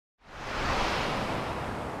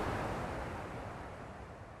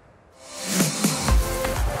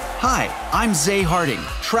Hi, I'm Zay Harding,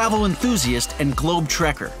 travel enthusiast and globe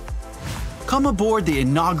trekker. Come aboard the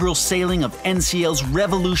inaugural sailing of NCL's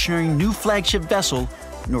revolutionary new flagship vessel,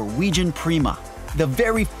 Norwegian Prima, the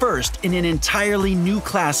very first in an entirely new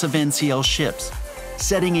class of NCL ships,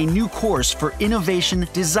 setting a new course for innovation,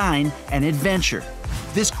 design, and adventure.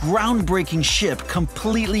 This groundbreaking ship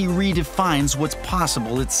completely redefines what's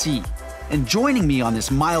possible at sea. And joining me on this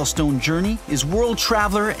milestone journey is world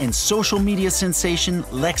traveler and social media sensation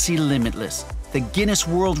Lexie Limitless, the Guinness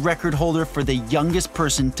World Record holder for the youngest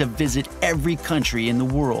person to visit every country in the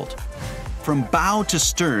world. From bow to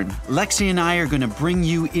stern, Lexie and I are going to bring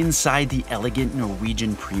you inside the elegant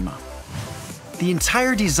Norwegian Prima. The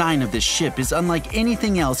entire design of this ship is unlike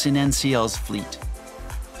anything else in NCL's fleet.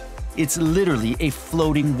 It's literally a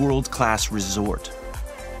floating world-class resort.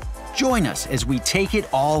 Join us as we take it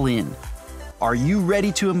all in. Are you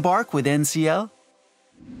ready to embark with NCL?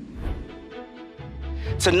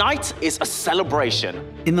 Tonight is a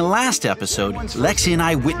celebration. In the last episode, Lexie and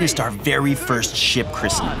I witnessed our very first ship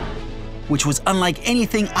christening, which was unlike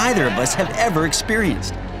anything either of us have ever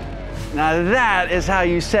experienced. Now that is how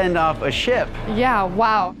you send off a ship. Yeah,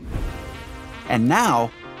 wow. And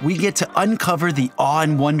now, we get to uncover the awe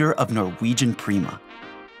and wonder of Norwegian Prima.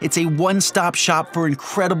 It's a one-stop shop for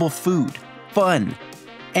incredible food, fun,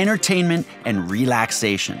 entertainment, and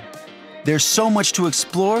relaxation. There's so much to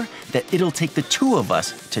explore that it'll take the two of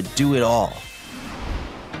us to do it all.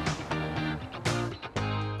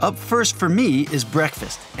 Up first for me is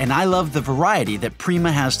breakfast, and I love the variety that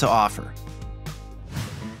Prima has to offer.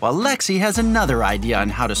 While Lexie has another idea on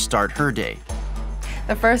how to start her day.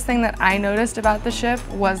 The first thing that I noticed about the ship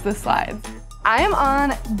was the slides. I am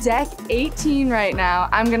on deck 18 right now.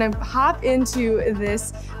 I'm gonna hop into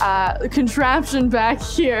this contraption back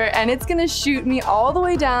here, and it's gonna shoot me all the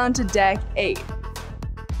way down to deck 8.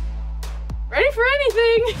 Ready for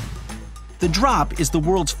anything? The drop is the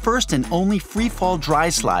world's first and only free-fall dry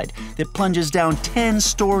slide that plunges down 10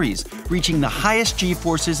 stories, reaching the highest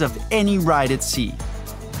G-forces of any ride at sea.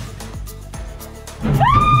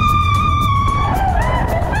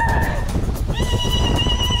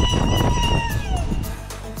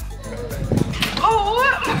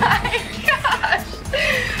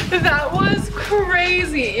 That was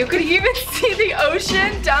crazy. You could even see the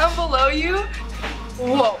ocean down below you.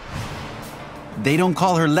 Whoa. They don't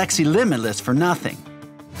call her Lexie Limitless for nothing.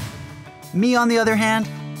 Me, on the other hand,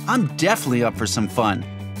 I'm definitely up for some fun,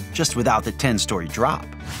 just without the 10-story drop.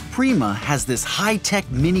 Prima has this high-tech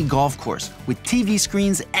mini golf course with TV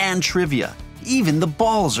screens and trivia. Even the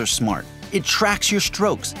balls are smart. It tracks your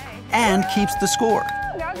strokes and keeps the score.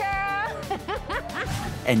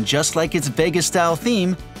 And just like its Vegas-style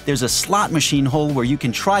theme, there's a slot machine hole where you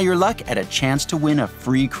can try your luck at a chance to win a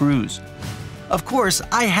free cruise. Of course,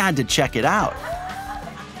 I had to check it out.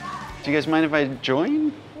 Do you guys mind if I join?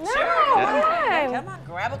 No, Yeah. come on,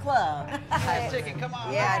 grab a club. Come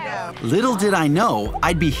on. Yeah, I know. Little did I know,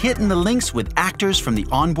 I'd be hitting the links with actors from the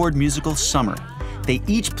onboard musical Summer. They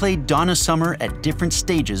each played Donna Summer at different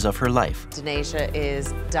stages of her life. Denasia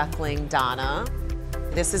is Duckling Donna.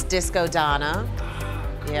 This is Disco Donna.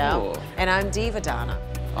 Yeah. Cool. And I'm Diva Donna.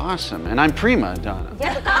 Awesome. And I'm Prima Donna.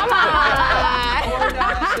 Yeah, come on.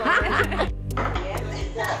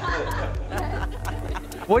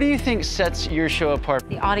 What do you think sets your show apart?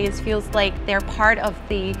 The audience feels like they're part of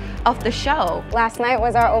the show. Last night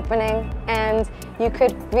was our opening, and you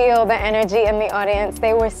could feel the energy in the audience.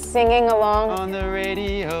 They were singing along. On the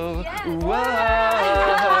radio. Whoa,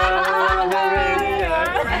 on the radio.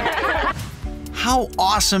 How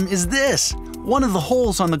awesome is this? One of the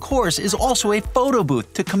holes on the course is also a photo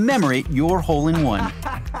booth to commemorate your hole-in-one.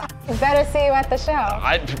 Better see you at the show.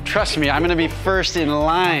 Trust me, I'm gonna be first in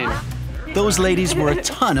line. Those ladies were a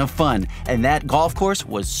ton of fun, and that golf course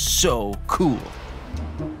was so cool.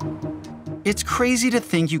 It's crazy to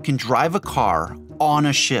think you can drive a car on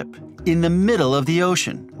a ship in the middle of the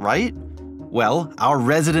ocean, right? Well, our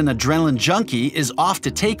resident adrenaline junkie is off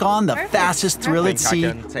to take on the fastest thrill at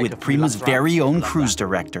sea with Prima's very own cruise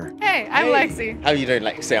director. Hey, I'm Lexie. How are you doing,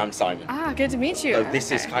 Lexie? I'm Simon. Ah, good to meet you. So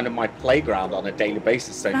this is kind of my playground on a daily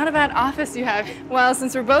basis. So Not a bad office you have. Well,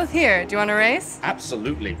 since we're both here, do you want to race?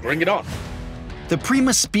 absolutely, bring it on. The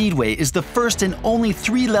Prima Speedway is the first and only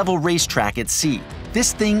 3-level racetrack at sea.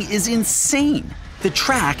 This thing is insane. The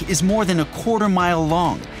track is more than a quarter-mile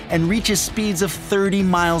long and reaches speeds of 30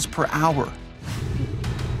 miles per hour.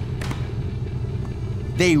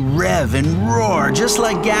 They rev and roar just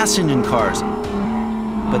like gas engine cars,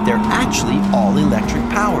 but they're actually all electric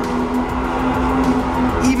powered.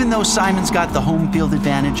 Even though Simon's got the home field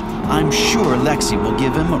advantage, I'm sure Lexie will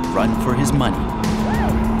give him a run for his money.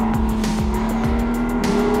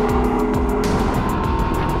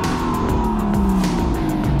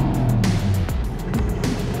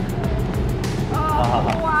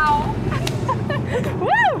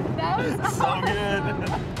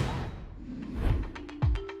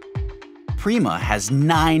 Prima has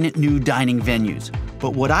 9 new dining venues,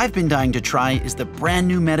 but what I've been dying to try is the brand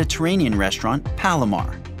new Mediterranean restaurant,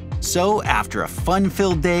 Palomar. So after a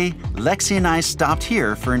fun-filled day, Lexie and I stopped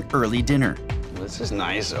here for an early dinner. This is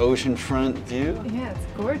nice, oceanfront view. Yeah, it's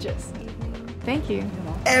gorgeous. Thank you.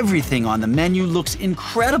 Everything on the menu looks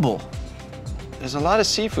incredible. There's a lot of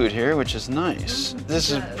seafood here, which is nice. This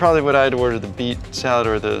is probably what I'd order, the beet salad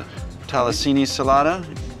or the Talassini salata.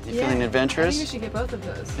 You feeling adventurous? I think we should get both of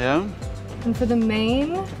those. Yeah? And for the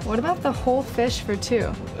main, what about the whole fish for 2?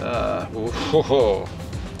 Whoa.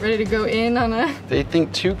 Ready to go in on a... They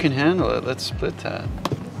think 2 can handle it. Let's split that.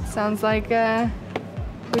 Sounds like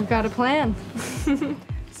we've got a plan.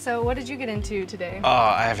 So what did you get into today? Oh,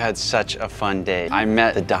 I've had such a fun day. I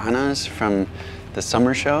met the Donnas from the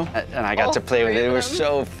summer show, and I got to play with it. It was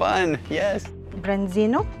so fun, yes.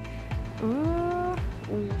 Branzino. Ooh.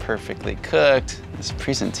 Perfectly cooked. This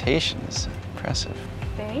presentation is impressive.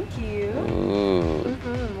 Thank you. Ooh.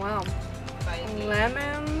 Wow.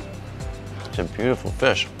 Lemon. It's a beautiful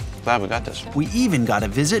fish. Glad we got this. We even got a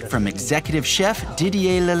visit from executive chef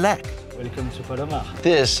Didier Lelec. Welcome to Palomar.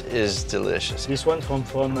 This is delicious. This one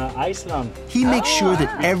from Iceland. He makes sure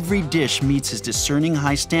that every dish meets his discerning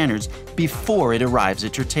high standards before it arrives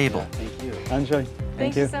at your table. Thank you. Enjoy.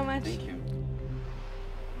 Thank you so much. Thank you.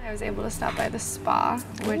 I was able to stop by the spa,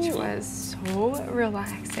 which was so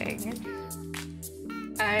relaxing.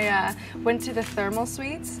 I went to the thermal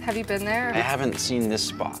suites. Have you been there? I haven't seen this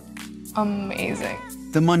spot. Amazing.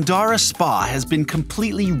 The Mandara Spa has been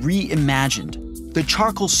completely reimagined. The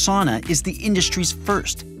charcoal sauna is the industry's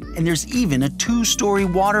first, and there's even a 2-story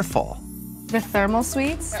waterfall. The thermal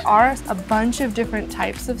suites, there are a bunch of different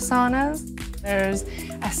types of saunas. There's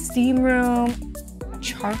a steam room, a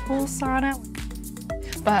charcoal sauna,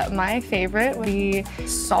 but my favorite would be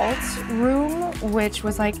salt room, which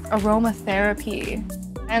was like aromatherapy.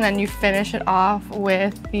 And then you finish it off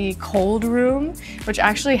with the cold room, which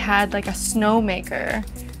actually had like a snow maker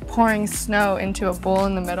pouring snow into a bowl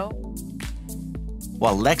in the middle.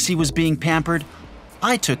 While Lexie was being pampered,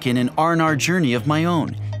 I took in an R&R journey of my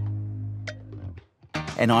own.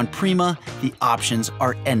 And on Prima, the options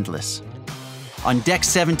are endless. On deck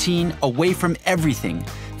 17, away from everything,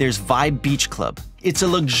 there's Vibe Beach Club. It's a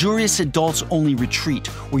luxurious adults-only retreat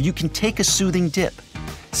where you can take a soothing dip,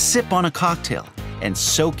 sip on a cocktail, and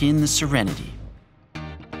soak in the serenity.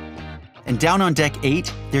 And down on deck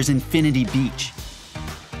 8, there's Infinity Beach.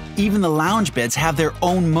 Even the lounge beds have their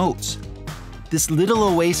own moats. This little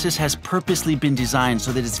oasis has purposely been designed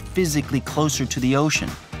so that it's physically closer to the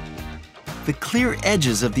ocean. The clear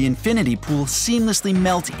edges of the infinity pool seamlessly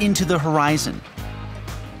melt into the horizon.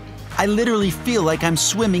 I literally feel like I'm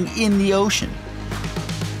swimming in the ocean.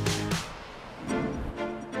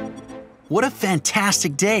 What a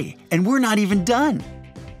fantastic day, and we're not even done.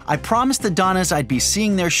 I promised the Donnas I'd be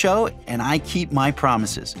seeing their show, and I keep my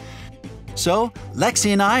promises. So,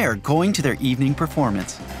 Lexie and I are going to their evening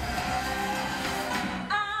performance.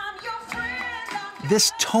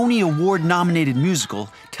 This Tony Award-nominated musical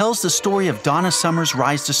tells the story of Donna Summer's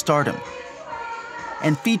rise to stardom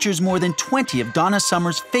and features more than 20 of Donna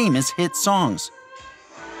Summer's famous hit songs.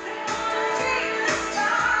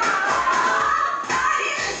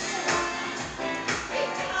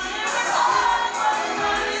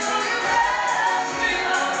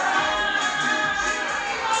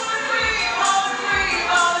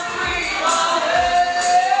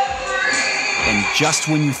 And just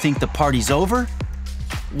when you think the party's over,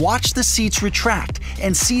 watch the seats retract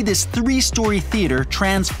and see this 3-story theater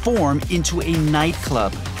transform into a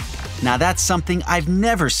nightclub. Now that's something I've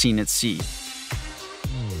never seen at sea.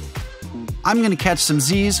 I'm gonna catch some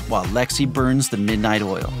Z's while Lexie burns the midnight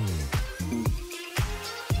oil.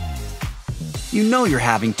 You know you're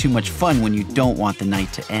having too much fun when you don't want the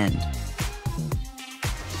night to end.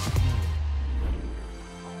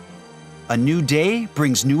 A new day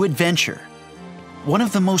brings new adventure. One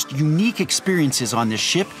of the most unique experiences on this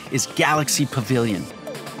ship is Galaxy Pavilion.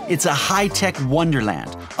 It's a high-tech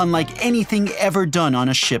wonderland, unlike anything ever done on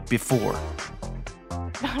a ship before.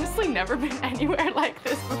 I've honestly never been anywhere like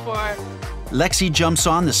this before. Lexie jumps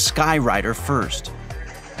on the Sky Rider first.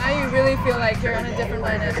 Now you really feel like you're on a different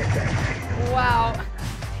planet. Wow.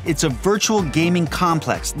 It's a virtual gaming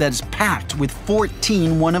complex that is packed with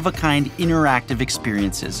 14 one-of-a-kind interactive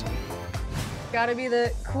experiences. Gotta be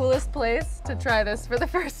the coolest place to try this for the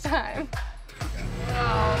first time.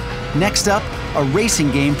 Wow. Next up, a racing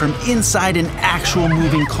game from inside an actual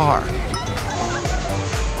moving car.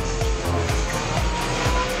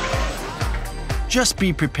 Just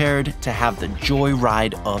be prepared to have the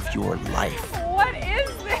joyride of your life. What is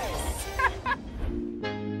this?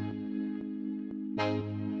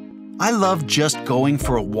 I love just going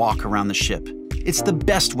for a walk around the ship. It's the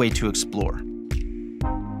best way to explore.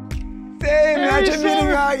 Hey, imagine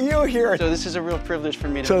meeting you here. So this is a real privilege for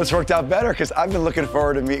me to... So this worked out better because I've been looking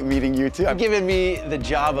forward to meeting you too. You've given me the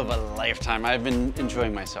job of a lifetime. I've been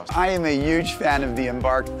enjoying myself. I am a huge fan of the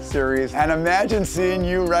EMBARK series, and imagine seeing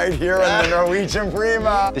you right here on the Norwegian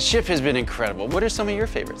Prima. The ship has been incredible. What are some of your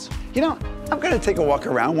favorites? You know, I'm gonna take a walk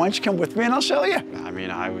around. Why don't you come with me and I'll show you? I mean,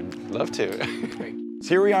 I would love to. So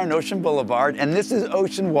here we are on Ocean Boulevard, and this is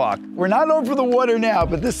Ocean Walk. We're not over the water now,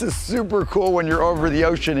 but this is super cool when you're over the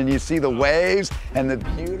ocean and you see the waves and the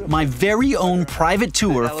beautiful... My very own private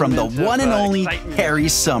tour from the one and only Harry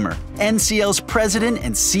Sommer, NCL's president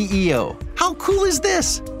and CEO. How cool is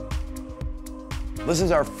this? This is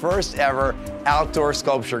our first ever outdoor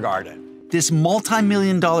sculpture garden. This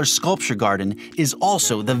multi-million-dollar sculpture garden is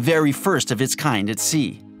also the very first of its kind at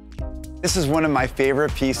sea. This is one of my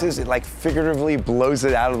favorite pieces. It like figuratively blows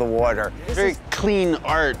it out of the water. Very clean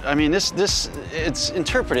art. I mean, it's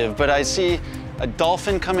interpretive, but I see a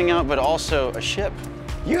dolphin coming out, but also a ship.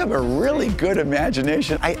 You have a really good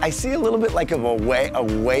imagination. I see a little bit like of a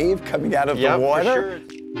wave coming out of the water.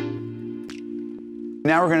 For sure.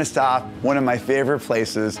 Now we're gonna stop one of my favorite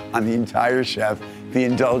places on the entire ship, the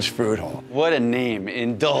Indulge food hall. What a name,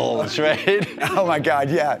 Indulge, right? Oh my God,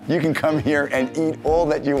 yeah. You can come here and eat all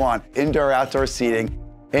that you want. Indoor, outdoor seating,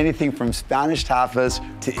 anything from Spanish tapas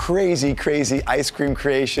to crazy, crazy ice cream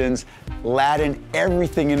creations, Latin,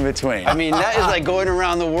 everything in between. I mean, that is like going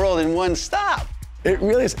around the world in one stop. It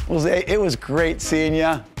really is. Well, Zay, it was great seeing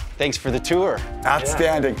you. Thanks for the tour.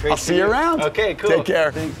 Outstanding. Yeah, I'll see you around. Okay, cool. Take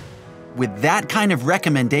care. Thanks. With that kind of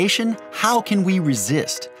recommendation, how can we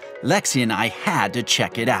resist? Lexie and I had to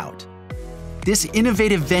check it out. This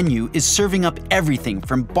innovative venue is serving up everything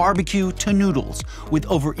from barbecue to noodles, with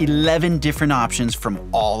over 11 different options from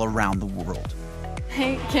all around the world.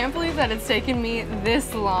 I can't believe that it's taken me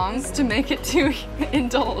this long to make it to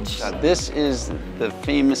Indulge. This is the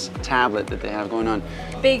famous tablet that they have going on.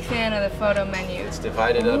 Big fan of the photo menu. It's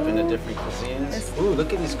divided up into different cuisines. Ooh,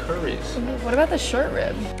 look at these curries. What about the short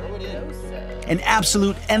rib? An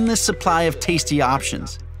absolute endless supply of tasty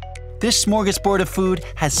options. This smorgasbord of food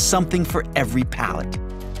has something for every palate.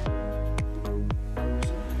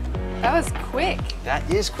 That was quick. That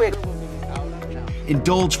is quick.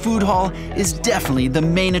 Indulge Food Hall is definitely the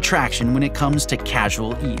main attraction when it comes to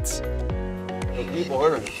casual eats. Keep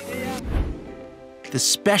ordering. The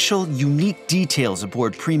special, unique details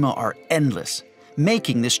aboard Prima are endless,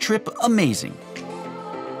 making this trip amazing.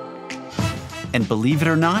 And believe it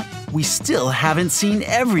or not, we still haven't seen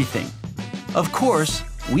everything. Of course,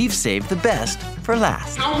 we've saved the best for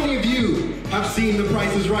last. How many of you have seen The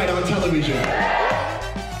Price is Right on television?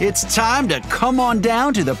 It's time to come on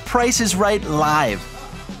down to The Price is Right Live.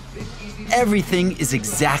 Everything is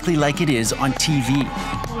exactly like it is on TV.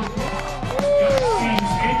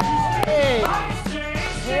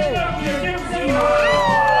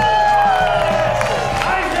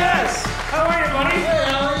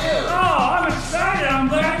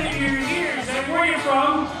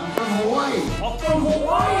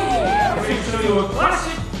 A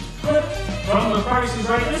classic clip from The Price is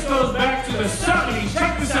Right. This goes back to the 70s.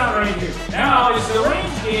 Check this out right here. Now, it's the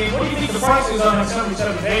range game. What do you think the price is on that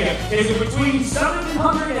 77 Vega? Is it between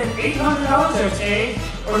 $700 and $800? That's A.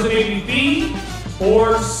 Or is it maybe B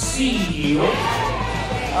or C?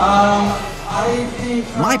 I think...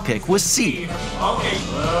 My pick was C. Okay.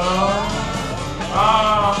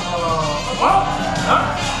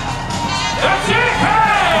 That's it!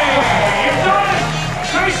 Hey! You've done it!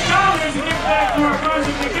 Trace Collins to get back to our friends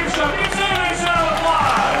at the gift shop. It's a nice round of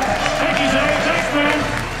applause. Thank you, Zay. Thanks, man.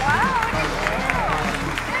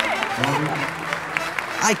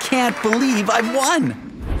 I can't believe I won.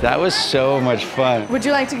 That was so much fun. Would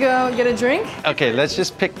you like to go get a drink? Okay, let's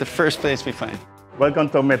just pick the first place we find. Welcome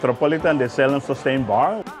to Metropolitan, the Sell and Sustain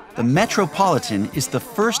Bar. The Metropolitan is the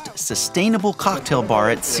first sustainable cocktail bar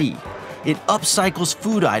at sea. It upcycles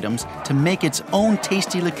food items to make its own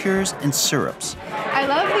tasty liqueurs and syrups. I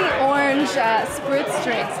love the orange spritz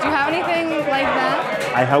drinks. Do you have anything like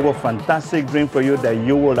that? I have a fantastic drink for you that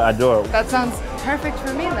you will adore. That sounds perfect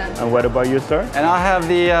for me then. And what about you, sir? And I'll have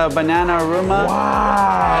the banana aroma.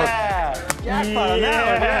 Wow! Jackpot on that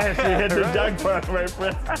one. Yes, you hit the jackpot, my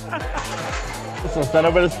friend.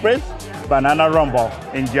 Sustainable spritz, banana rumble.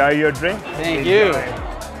 Enjoy your drink. Thank you.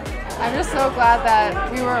 I'm just so glad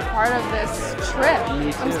that we were a part of this trip.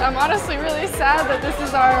 I'm honestly really sad that this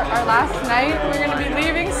is our last night. We're going to be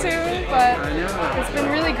leaving soon, but it's been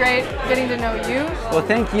really great getting to know you. Well,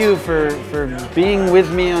 thank you for being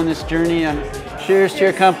with me on this journey. Cheers to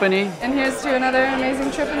your company. And here's to another amazing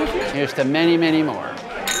trip in the future. Here's to many, many more.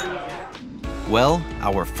 Well,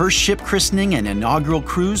 our first ship christening and inaugural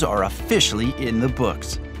cruise are officially in the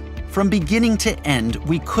books. From beginning to end,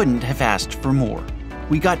 we couldn't have asked for more.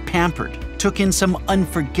 We got pampered, took in some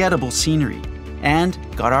unforgettable scenery, and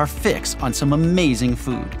got our fix on some amazing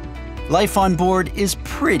food. Life on board is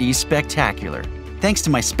pretty spectacular. Thanks to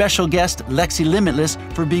my special guest, Lexie Limitless,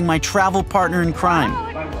 for being my travel partner in crime.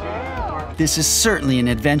 This is certainly an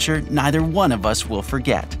adventure neither one of us will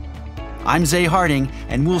forget. I'm Zay Harding,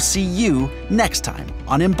 and we'll see you next time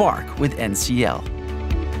on Embark with NCL.